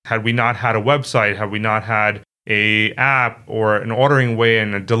Had we not had a website, had we not had a app or an ordering way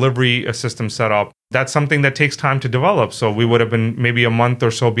and a delivery system set up, that's something that takes time to develop. So we would have been maybe a month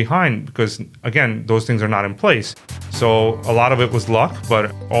or so behind because, again, those things are not in place. So a lot of it was luck,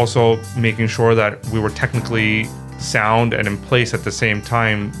 but also making sure that we were technically sound and in place at the same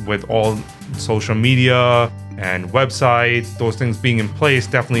time with all social media and websites. Those things being in place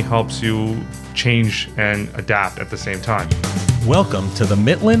definitely helps you change and adapt at the same time. Welcome to the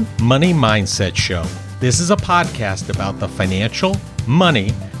Mitlin Money Mindset Show. This is a podcast about the financial,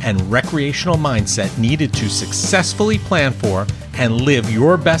 money, and recreational mindset needed to successfully plan for and live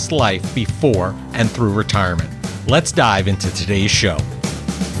your best life before and through retirement. Let's dive into today's show.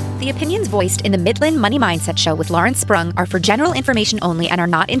 The opinions voiced in the Mitlin Money Mindset Show with Lawrence Sprung are for general information only and are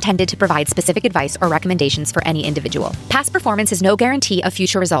not intended to provide specific advice or recommendations for any individual. Past performance is no guarantee of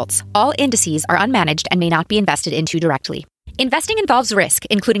future results. All indices are unmanaged and may not be invested into directly. Investing involves risk,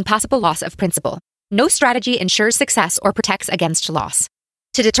 including possible loss of principal. No strategy ensures success or protects against loss.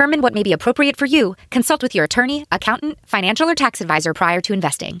 To determine what may be appropriate for you, consult with your attorney, accountant, financial or tax advisor prior to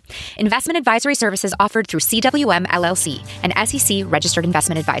investing. Investment advisory services offered through CWM LLC, an SEC registered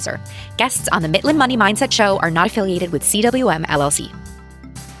investment advisor. Guests on the Mitlin Money Mindset Show are not affiliated with CWM LLC.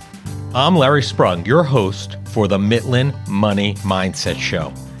 I'm Larry Sprung, your host for the Mitlin Money Mindset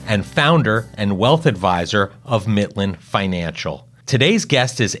Show and founder and wealth advisor of Mitlin Financial. Today's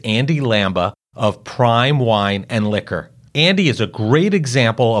guest is Andy Lamba of Prime Wine and Liquor. Andy is a great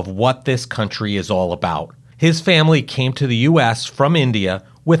example of what this country is all about. His family came to the U.S. from India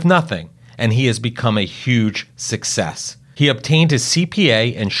with nothing, and he has become a huge success. He obtained his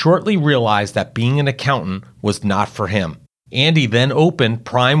CPA and shortly realized that being an accountant was not for him. Andy then opened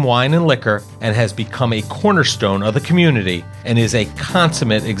Prime Wine and Liquor and has become a cornerstone of the community and is a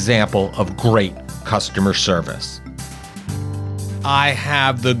consummate example of great customer service. I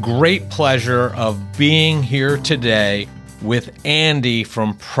have the great pleasure of being here today with Andy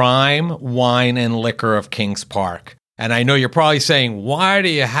from Prime Wine and Liquor of Kings Park. And I know you're probably saying, why do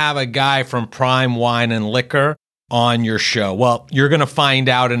you have a guy from Prime Wine and Liquor on your show? Well, you're going to find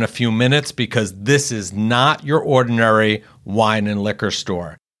out in a few minutes because this is not your ordinary wine and liquor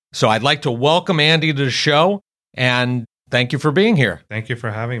store. So I'd like to welcome Andy to the show and thank you for being here. Thank you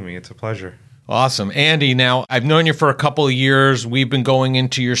for having me. It's a pleasure. Awesome. Andy, now I've known you for a couple of years. We've been going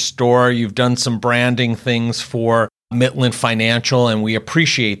into your store. You've done some branding things for Mitlin Financial, and we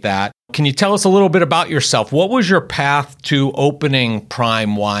appreciate that. Can you tell us a little bit about yourself? What was your path to opening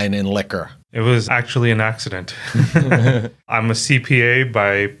Prime Wine and Liquor? It was actually an accident. I'm a CPA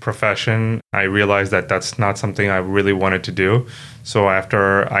by profession. I realized that that's not something I really wanted to do. So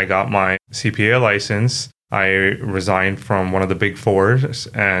after I got my CPA license, I resigned from one of the big fours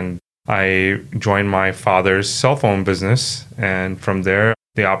and I joined my father's cell phone business. And from there,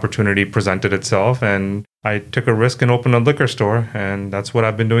 the opportunity presented itself and I took a risk and opened a liquor store, and that's what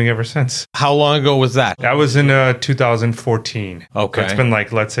I've been doing ever since. How long ago was that? That was in 2014. Okay. So it's been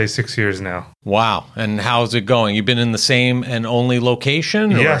let's say 6 years now. Wow. And how's it going? You've been in the same and only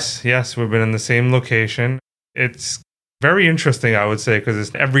location? Or? Yes. We've been in the same location. It's very interesting, I would say,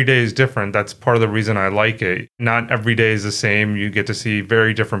 because every day is different. That's part of the reason I like it. Not every day is the same. You get to see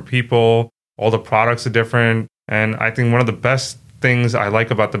very different people. All the products are different. And I think one of the best things I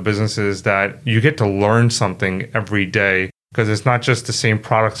like about the business is that you get to learn something every day because it's not just the same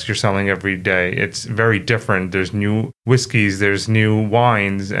products you're selling every day. It's very different. There's new whiskeys, there's new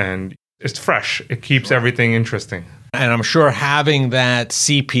wines, and it's fresh. It keeps everything interesting. And I'm sure having that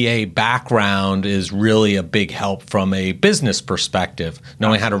CPA background is really a big help from a business perspective,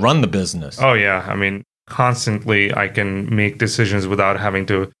 knowing how to run the business. Oh, yeah. I mean, constantly I can make decisions without having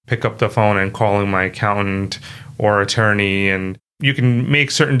to pick up the phone and calling my accountant or attorney, and you can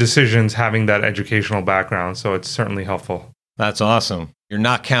make certain decisions having that educational background, so it's certainly helpful. That's awesome. You're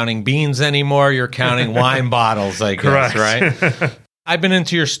not counting beans anymore, you're counting wine bottles, I guess, Correct. Right? I've been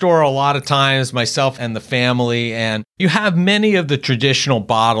into your store a lot of times, myself and the family, and you have many of the traditional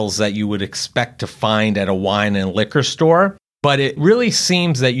bottles that you would expect to find at a wine and liquor store, but it really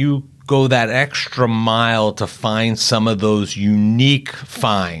seems that you go that extra mile to find some of those unique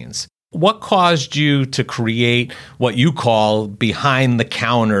finds. What caused you to create what you call behind the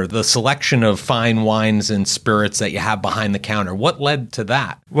counter, the selection of fine wines and spirits that you have behind the counter? What led to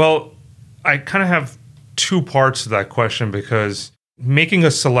that? Well, I kind of have two parts to that question because making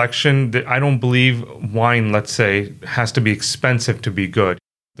a selection, I don't believe wine, let's say, has to be expensive to be good.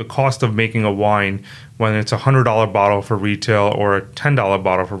 The cost of making a wine, when it's a $100 bottle for retail or a $10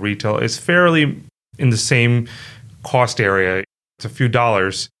 bottle for retail, is fairly in the same cost area. It's a few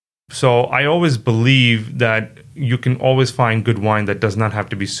dollars. So I always believe that you can always find good wine that does not have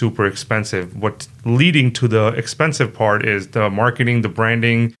to be super expensive. What's leading to the expensive part is the marketing, the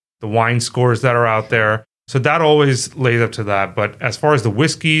branding, the wine scores that are out there. So that always lays up to that. But as far as the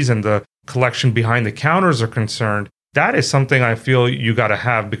whiskeys and the collection behind the counters are concerned, that is something I feel you got to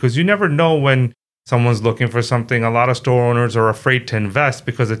have, because you never know when someone's looking for something. A lot of store owners are afraid to invest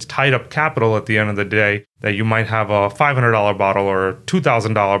because it's tied up capital at the end of the day, that you might have a $500 bottle or a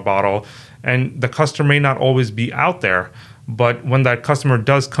 $2,000 bottle, and the customer may not always be out there. But when that customer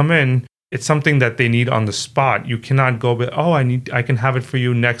does come in, it's something that they need on the spot. You cannot go, I can have it for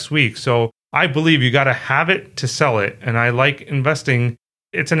you next week. So I believe you got to have it to sell it. And I like investing.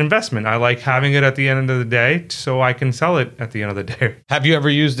 It's an investment. I like having it at the end of the day so I can sell it at the end of the day. Have you ever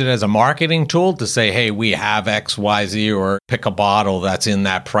used it as a marketing tool to say, hey, we have XYZ, or pick a bottle that's in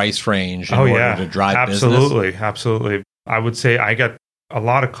that price range in order to drive business? Absolutely. I would say I get a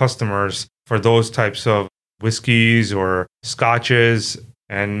lot of customers for those types of whiskeys or scotches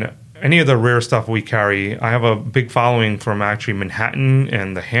and any of the rare stuff we carry. I have a big following from actually Manhattan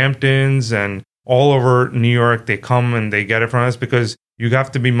and the Hamptons and all over New York. They come and they get it from us, because you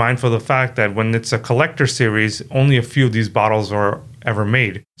have to be mindful of the fact that when it's a collector series, only a few of these bottles are ever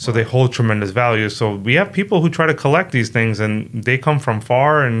made. So they hold tremendous value. So we have people who try to collect these things, and they come from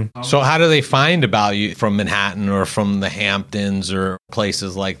far. And so how do they find about you from Manhattan or from the Hamptons or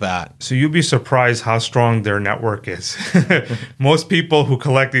places like that? So you'd be surprised how strong their network is. Most people who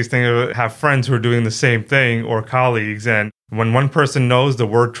collect these things have friends who are doing the same thing, or colleagues. And when one person knows, the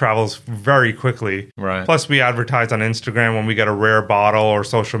word travels very quickly. Right. Plus, we advertise on Instagram when we get a rare bottle, or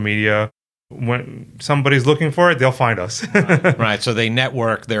social media. When somebody's looking for it, they'll find us. Right. So they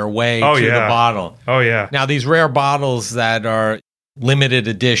network their way to the bottle. Oh, yeah. Now, these rare bottles that are limited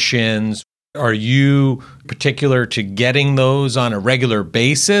editions, are you particular to getting those on a regular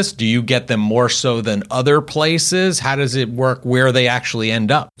basis? Do you get them more so than other places? How does it work where they actually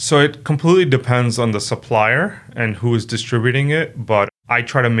end up? So it completely depends on the supplier and who is distributing it. But I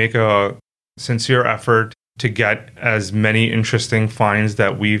try to make a sincere effort to get as many interesting finds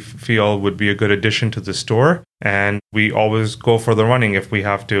that we feel would be a good addition to the store. And we always go for the running if we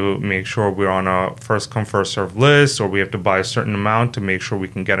have to make sure we're on a first come, first serve list, or we have to buy a certain amount to make sure we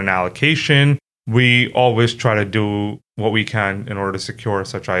can get an allocation. We always try to do what we can in order to secure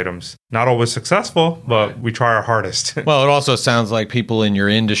such items. Not always successful, but we try our hardest. Well, it also sounds like people in your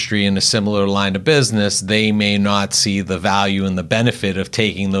industry in a similar line of business, they may not see the value and the benefit of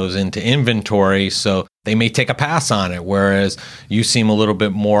taking those into inventory, so they may take a pass on it, whereas you seem a little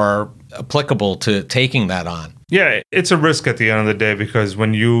bit more applicable to taking that on. Yeah, it's a risk at the end of the day, because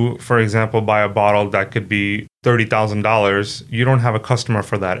when you, for example, buy a bottle that could be $30,000, you don't have a customer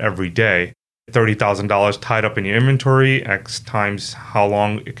for that every day. $30,000 tied up in your inventory, X times how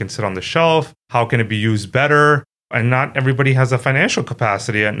long it can sit on the shelf, how can it be used better? And not everybody has a financial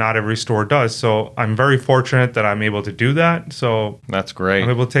capacity, and not every store does. So I'm very fortunate that I'm able to do that. So that's great. I'm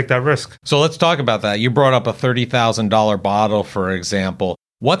able to take that risk. So let's talk about that. You brought up a $30,000 bottle, for example.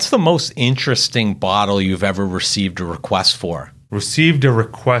 What's the most interesting bottle you've ever received a request for? Received a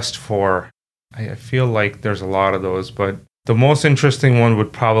request for, I feel like there's a lot of those, but the most interesting one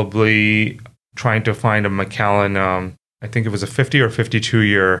would probably trying to find a Macallan, I think it was a 50 or 52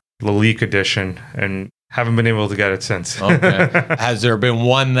 year Lalique edition, and haven't been able to get it since. Okay. Has there been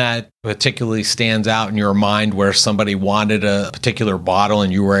one that particularly stands out in your mind where somebody wanted a particular bottle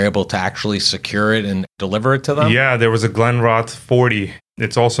and you were able to actually secure it and deliver it to them? Yeah, there was a Glenrothes 40.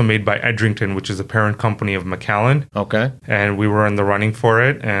 It's also made by Edrington, which is a parent company of Macallan. Okay. And we were in the running for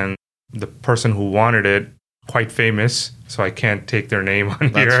it, and the person who wanted it, quite famous, so I can't take their name on here.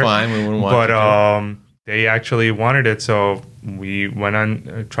 That's fine. We wouldn't want But they actually wanted it, so we went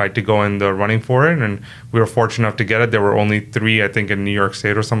on, tried to go in the running for it, and we were fortunate enough to get it. There were only 3, I think, in New York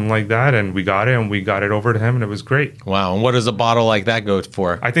State or something like that, and we got it, and we got it over to him, and it was great. Wow. And what does a bottle like that go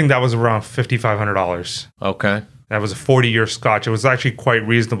for? I think that was around $5,500. Okay. That was a 40-year Scotch. It was actually quite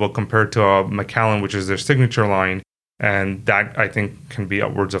reasonable compared to a Macallan, which is their signature line, and that, I think, can be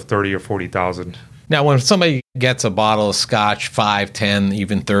upwards of $30,000 or $40,000. Now, when somebody gets a bottle of Scotch, $5,000, $10,000,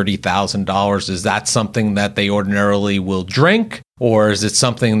 even $30,000, is that something that they ordinarily will drink? Or is it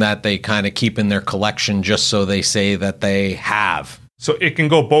something that they kind of keep in their collection just so they say that they have? So it can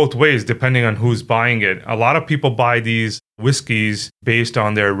go both ways depending on who's buying it. A lot of people buy these whiskeys based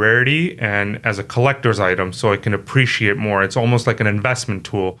on their rarity and as a collector's item, so it can appreciate more. It's almost like an investment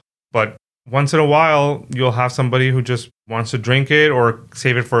tool. But once in a while, you'll have somebody who just wants to drink it or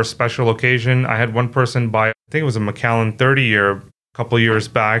save it for a special occasion. I had one person buy, I think it was a Macallan 30-year a couple of years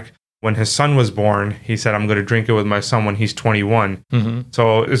back, when his son was born, he said, I'm going to drink it with my son when he's 21.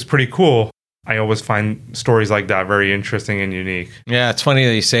 So it's pretty cool. I always find stories like that very interesting and unique. Yeah, it's funny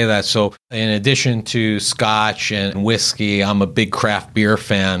that you say that. So in addition to scotch and whiskey, I'm a big craft beer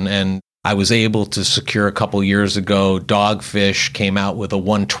fan, and I was able to secure a couple years ago, Dogfish came out with a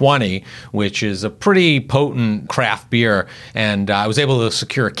 120, which is a pretty potent craft beer. And I was able to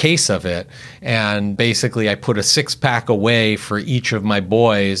secure a case of it. And basically, I put a 6-pack away for each of my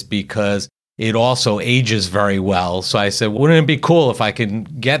boys because it also ages very well. So I said, wouldn't it be cool if I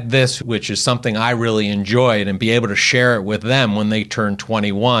could get this, which is something I really enjoyed, and be able to share it with them when they turn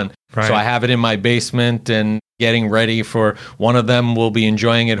 21? Right. So I have it in my basement and getting ready for one of them will be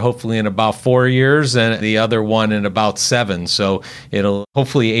enjoying it hopefully in about 4 years and the other one in about 7. So it'll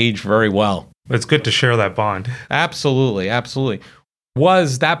hopefully age very well. It's good to share that bond. Absolutely. Absolutely.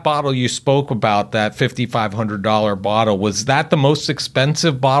 Was that bottle you spoke about, that $5,500 bottle, was that the most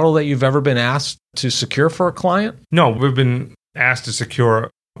expensive bottle that you've ever been asked to secure for a client? No, we've been asked to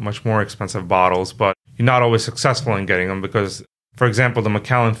secure much more expensive bottles, but you're not always successful in getting them because, for example, the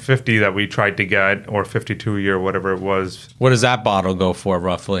Macallan 50 that we tried to get, or 52 year, whatever it was. What does that bottle go for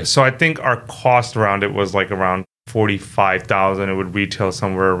roughly? So I think our cost around it was like around $45,000. It would retail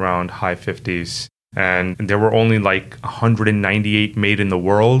somewhere around high 50s. And there were only like 198 made in the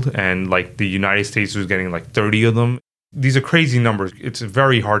world, and like the United States was getting like 30 of them. These are crazy numbers. It's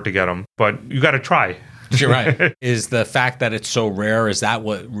very hard to get them, but you got to try. You're right. Is the fact that it's so rare, is that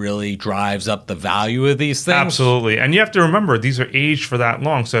what really drives up the value of these things? Absolutely. And you have to remember, these are aged for that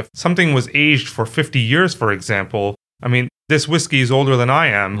long. So if something was aged for 50 years, for example, I mean, this whiskey is older than I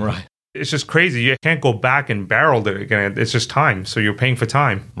am. Right. It's just crazy. You can't go back and barrel it again. It's just time. So you're paying for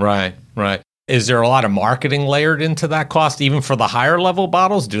time. Right, right. Is there a lot of marketing layered into that cost, even for the higher level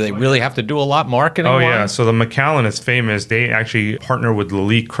bottles? Do they really have to do a lot marketing? Oh, yeah. So the Macallan is famous. They actually partner with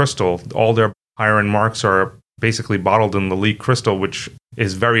Lalique Crystal. All their higher end marks are basically bottled in Lalique Crystal, which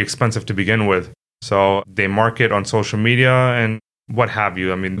is very expensive to begin with. So they market on social media and what have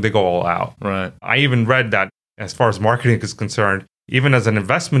you. I mean, they go all out. Right. I even read that as far as marketing is concerned, even as an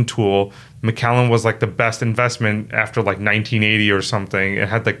investment tool, Macallan was like the best investment after like 1980 or something. It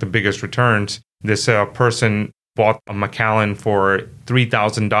had like the biggest returns. This person bought a Macallan for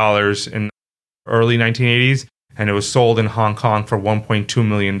 $3,000 in early 1980s, and it was sold in Hong Kong for $1.2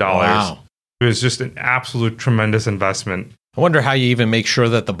 million. Wow. It was just an absolute tremendous investment. I wonder how you even make sure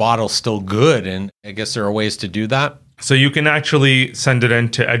that the bottle's still good, and I guess there are ways to do that. So you can actually send it in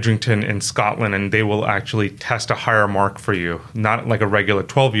to Edrington in Scotland, and they will actually test a higher mark for you. Not like a regular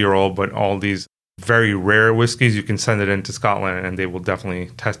 12-year-old, but all these very rare whiskeys, you can send it into Scotland, and they will definitely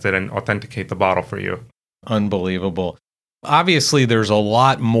test it and authenticate the bottle for you. Unbelievable. Obviously, there's a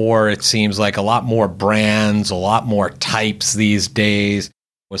lot more, it seems like, a lot more brands, a lot more types these days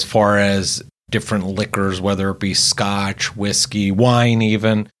as far as different liquors, whether it be scotch, whiskey, wine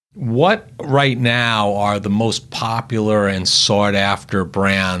even. What right now are the most popular and sought after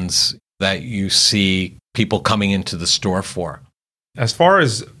brands that you see people coming into the store for? As far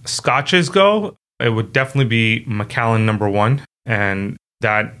as scotches go, it would definitely be Macallan #1, and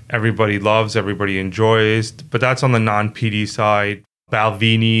that everybody loves, everybody enjoys, but that's on the non-PD side.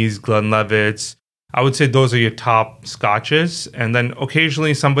 Balvenies, Glenlivets, I would say those are your top scotches, and then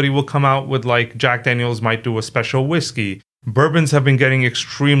occasionally somebody will come out with like Jack Daniel's might do a special whiskey. Bourbons have been getting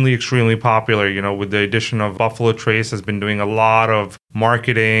extremely, extremely popular, you know, with the addition of Buffalo Trace has been doing a lot of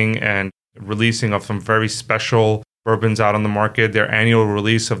marketing and releasing of some very special bourbons out on the market. Their annual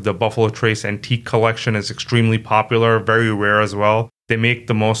release of the Buffalo Trace Antique Collection is extremely popular, very rare as well. They make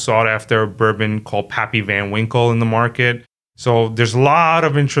the most sought after bourbon called Pappy Van Winkle in the market. So there's a lot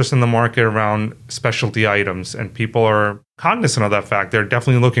of interest in the market around specialty items, and people are cognizant of that fact. They're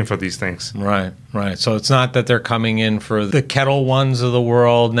definitely looking for these things. Right, right. So it's not that they're coming in for the Kettle Ones of the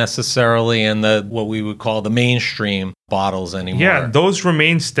world necessarily and the what we would call the mainstream bottles anymore. Yeah, those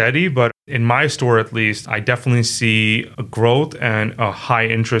remain steady, but in my store at least, I definitely see a growth and a high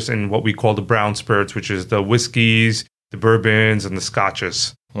interest in what we call the brown spirits, which is the whiskeys, the bourbons, and the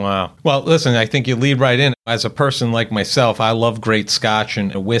scotches. Wow. Well, listen, I think you lead right in. As a person like myself, I love great scotch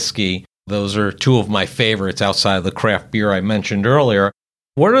and whiskey. Those are two of my favorites outside of the craft beer I mentioned earlier.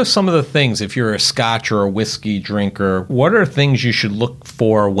 What are some of the things, if you're a scotch or a whiskey drinker, what are things you should look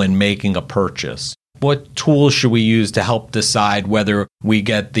for when making a purchase? What tools should we use to help decide whether we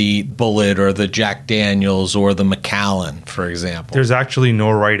get the Bulleit or the Jack Daniel's or the Macallan, for example? There's actually no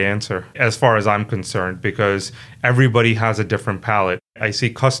right answer as far as I'm concerned, because everybody has a different palate. I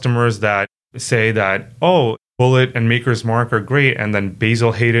see customers that say that, oh, Bullet and Maker's Mark are great, and then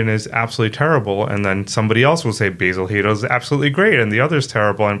Basil Hayden is absolutely terrible, and then somebody else will say Basil Hayden is absolutely great, and the other is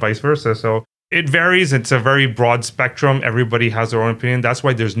terrible, and vice versa. So it varies. It's a very broad spectrum. Everybody has their own opinion. That's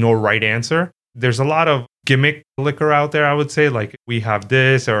why there's no right answer. There's a lot of gimmick liquor out there, I would say, like we have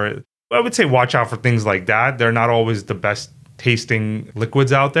this, or I would say watch out for things like that. They're not always the best tasting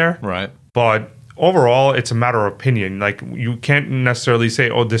liquids out there. Right. But overall, it's a matter of opinion. Like you can't necessarily say,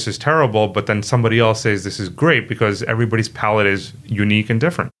 oh, this is terrible, but then somebody else says this is great, because everybody's palate is unique and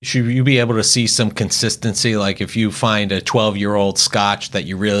different. Should you be able to see some consistency? Like if you find a 12-year-old scotch that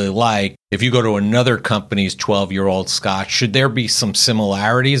you really like, if you go to another company's 12-year-old scotch, should there be some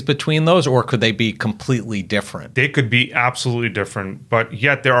similarities between those, or could they be completely different? They could be absolutely different, but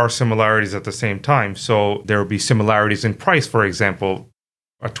yet there are similarities at the same time. So there will be similarities in price, for example.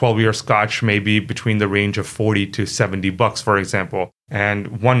 A 12-year scotch may be between the range of $40 to $70, for example.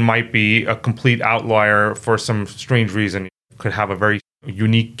 And one might be a complete outlier for some strange reason. It could have a very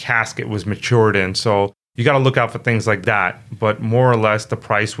unique cask it was matured in. So you got to look out for things like that. But more or less, the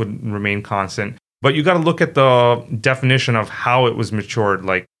price would remain constant. But you got to look at the definition of how it was matured.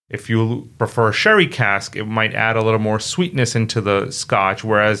 Like if you prefer a sherry cask, it might add a little more sweetness into the scotch,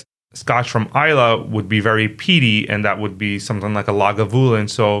 whereas Scotch from Islay would be very peaty, and that would be something like a Lagavulin.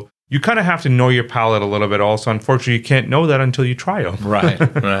 So you kind of have to know your palate a little bit also. Unfortunately, you can't know that until you try them. Right.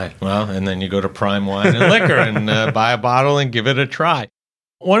 Well, and then you go to Prime Wine and Liquor and buy a bottle and give it a try.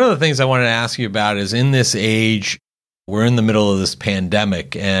 One of the things I wanted to ask you about is in this age, we're in the middle of this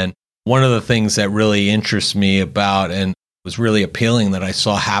pandemic. And one of the things that really interests me about and was really appealing that I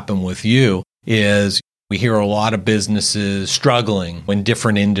saw happen with you is we hear a lot of businesses struggling in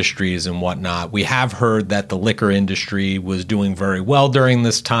different industries and whatnot. We have heard that the liquor industry was doing very well during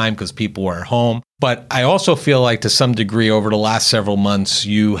this time because people were at home. But I also feel like to some degree over the last several months,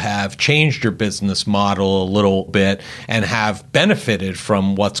 you have changed your business model a little bit and have benefited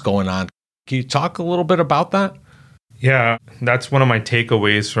from what's going on. Can you talk a little bit about that? Yeah, that's one of my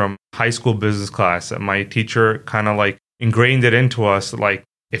takeaways from high school business class. My teacher kind of like ingrained it into us, like,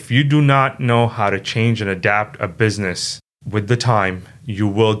 if you do not know how to change and adapt a business with the time, you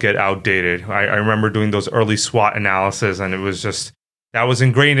will get outdated. I remember doing those early SWOT analysis, and it was just, that was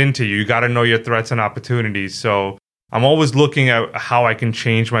ingrained into you. You got to know your threats and opportunities. So I'm always looking at how I can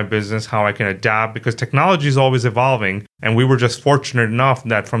change my business, how I can adapt, because technology is always evolving. And we were just fortunate enough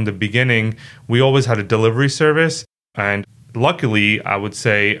that from the beginning, we always had a delivery service. And luckily, I would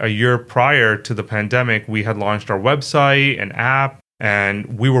say a year prior to the pandemic, we had launched our website and app.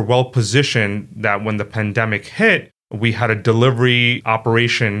 And we were well positioned that when the pandemic hit, we had a delivery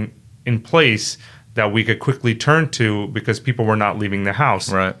operation in place that we could quickly turn to because people were not leaving the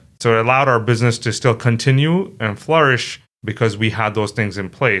house. Right. So it allowed our business to still continue and flourish because we had those things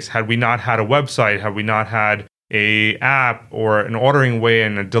in place. Had we not had a website, had we not had a app or an ordering way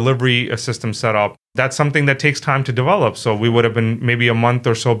and a delivery system set up, that's something that takes time to develop. So we would have been maybe a month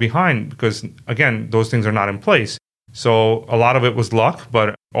or so behind because, again, those things are not in place. So a lot of it was luck,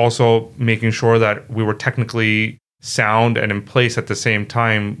 but also making sure that we were technically sound and in place at the same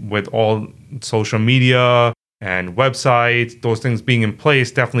time with all social media and websites. Those things being in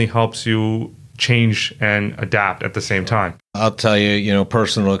place definitely helps you change and adapt at the same time. I'll tell you,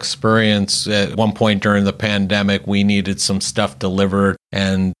 personal experience. At one point during the pandemic, we needed some stuff delivered,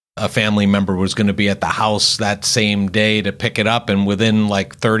 and a family member was going to be at the house that same day to pick it up. And within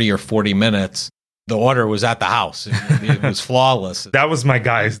like 30 or 40 minutes, the order was at the house. It was flawless. That was my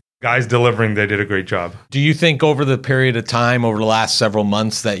guys. Guys delivering, they did a great job. Do you think over the period of time, over the last several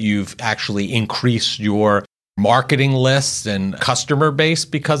months, that you've actually increased your marketing lists and customer base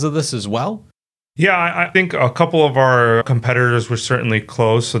because of this as well? Yeah, I think a couple of our competitors were certainly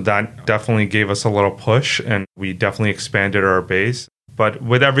close, so that definitely gave us a little push, and we definitely expanded our base. But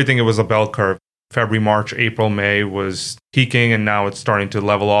with everything, it was a bell curve. February, March, April, May was peaking, and now it's starting to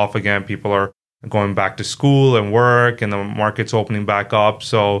level off again. People are going back to school and work, and the market's opening back up.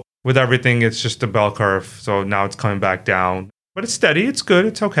 So with everything, it's just a bell curve. So now it's coming back down. But it's steady. It's good.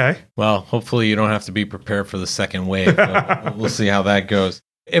 It's okay. Well, hopefully you don't have to be prepared for the second wave. We'll see how that goes.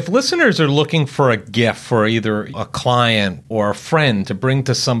 If listeners are looking for a gift for either a client or a friend to bring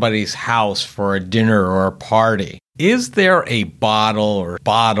to somebody's house for a dinner or a party, is there a bottle or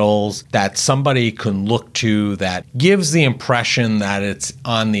bottles that somebody can look to that gives the impression that it's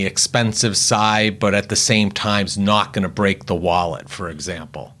on the expensive side, but at the same time is not going to break the wallet, for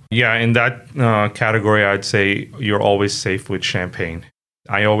example? Yeah, in that category, I'd say you're always safe with champagne.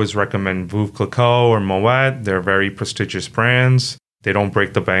 I always recommend Veuve Clicquot or Moet. They're very prestigious brands. They don't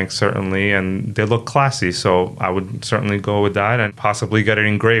break the bank, certainly, and they look classy. So I would certainly go with that and possibly get it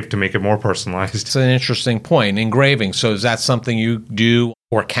engraved to make it more personalized. It's an interesting point. Engraving. So is that something you do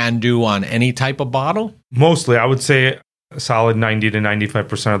or can do on any type of bottle? Mostly, I would say a solid 90 to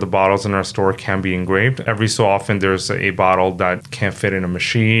 95% of the bottles in our store can be engraved. Every so often, there's a bottle that can't fit in a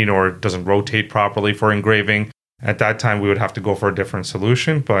machine or doesn't rotate properly for engraving. At that time, we would have to go for a different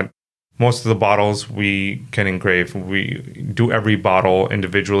solution, but most of the bottles we can engrave. We do every bottle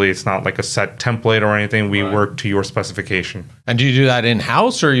individually. It's not like a set template or anything. We work to your specification. And do you do that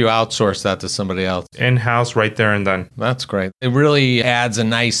in-house or you outsource that to somebody else? In-house, right there and then. That's great. It really adds a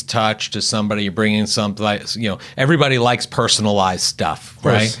nice touch to somebody. You're bringing something like, everybody likes personalized stuff,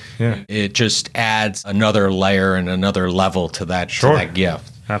 right? Yeah. It just adds another layer and another level to that, to that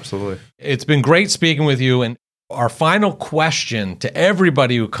gift. Absolutely. It's been great speaking with you. And our final question to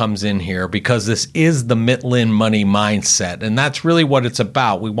everybody who comes in here, because this is the Mitlin Money Mindset, and that's really what it's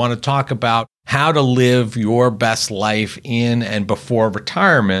about. We want to talk about how to live your best life in and before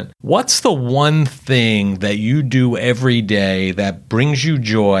retirement. What's the one thing that you do every day that brings you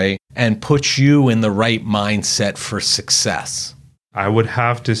joy and puts you in the right mindset for success? I would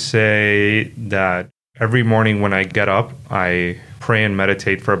have to say that every morning when I get up, I pray and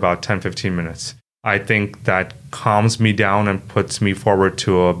meditate for about 10-15 minutes. I think that calms me down and puts me forward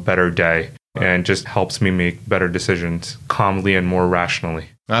to a better day and just helps me make better decisions calmly and more rationally.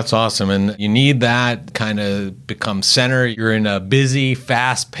 That's awesome. And you need that kind of become center. You're in a busy,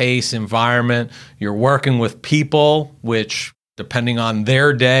 fast-paced environment. You're working with people, which, depending on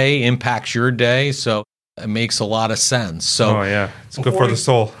their day, impacts your day. So it makes a lot of sense. So, it's good for the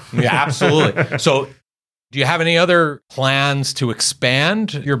soul. Yeah, absolutely. So do you have any other plans to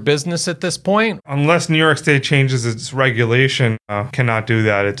expand your business at this point? Unless New York State changes its regulation, cannot do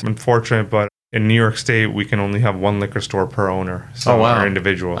that. It's unfortunate, but in New York State, we can only have one liquor store per owner, or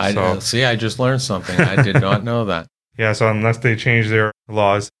individual. I just learned something. I did not know that. Yeah, so unless they change their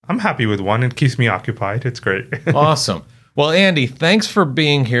laws, I'm happy with one. It keeps me occupied. It's great. Awesome. Well, Andy, thanks for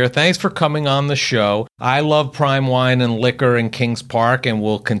being here. Thanks for coming on the show. I love Prime Wine and Liquor in Kings Park, and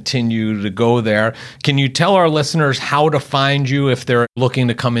we'll continue to go there. Can you tell our listeners how to find you if they're looking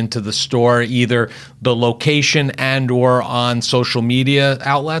to come into the store, either the location and or on social media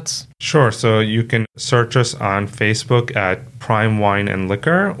outlets? Sure. So you can search us on Facebook at Prime Wine and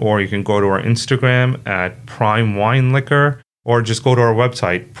Liquor, or you can go to our Instagram at Prime Wine Liquor. Or just go to our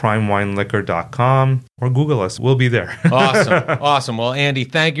website, primewineliquor.com, or Google us. We'll be there. Awesome. Well, Andy,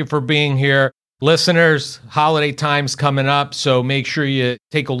 thank you for being here. Listeners, holiday time's coming up, so make sure you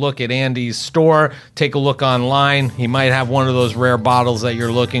take a look at Andy's store. Take a look online. He might have one of those rare bottles that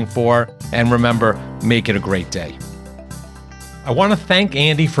you're looking for. And remember, make it a great day. I want to thank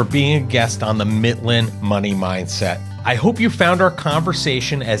Andy for being a guest on the Mitlin Money Mindset. I hope you found our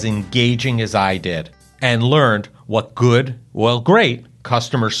conversation as engaging as I did and learned what great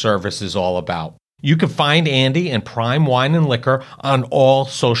customer service is all about. You can find Andy and Prime Wine and Liquor on all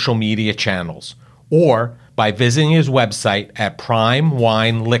social media channels or by visiting his website at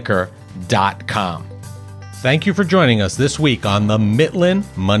primewineliquor.com. Thank you for joining us this week on the Mitlin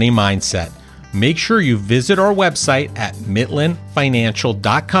Money Mindset. Make sure you visit our website at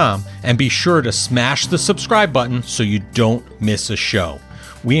mitlinfinancial.com and be sure to smash the subscribe button so you don't miss a show.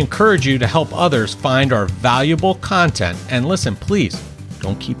 We encourage you to help others find our valuable content. And listen, please,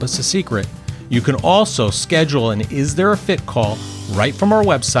 don't keep us a secret. You can also schedule an Is There a Fit call right from our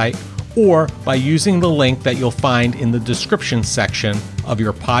website or by using the link that you'll find in the description section of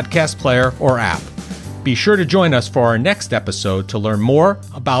your podcast player or app. Be sure to join us for our next episode to learn more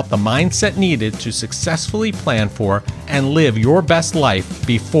about the mindset needed to successfully plan for and live your best life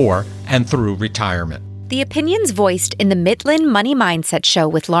before and through retirement. The opinions voiced in the Mitlin Money Mindset Show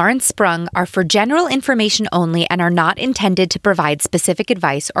with Lawrence Sprung are for general information only and are not intended to provide specific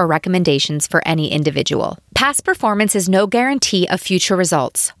advice or recommendations for any individual. Past performance is no guarantee of future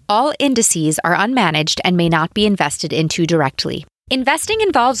results. All indices are unmanaged and may not be invested into directly. Investing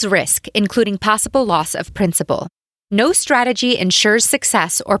involves risk, including possible loss of principal. No strategy ensures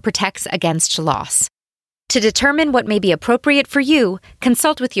success or protects against loss. To determine what may be appropriate for you,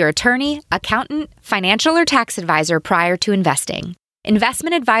 consult with your attorney, accountant, financial or tax advisor prior to investing.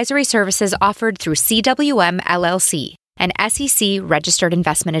 Investment advisory services offered through CWM LLC, an SEC-registered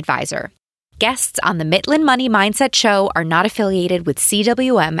investment advisor. Guests on the Mitlin Money Mindset Show are not affiliated with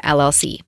CWM LLC.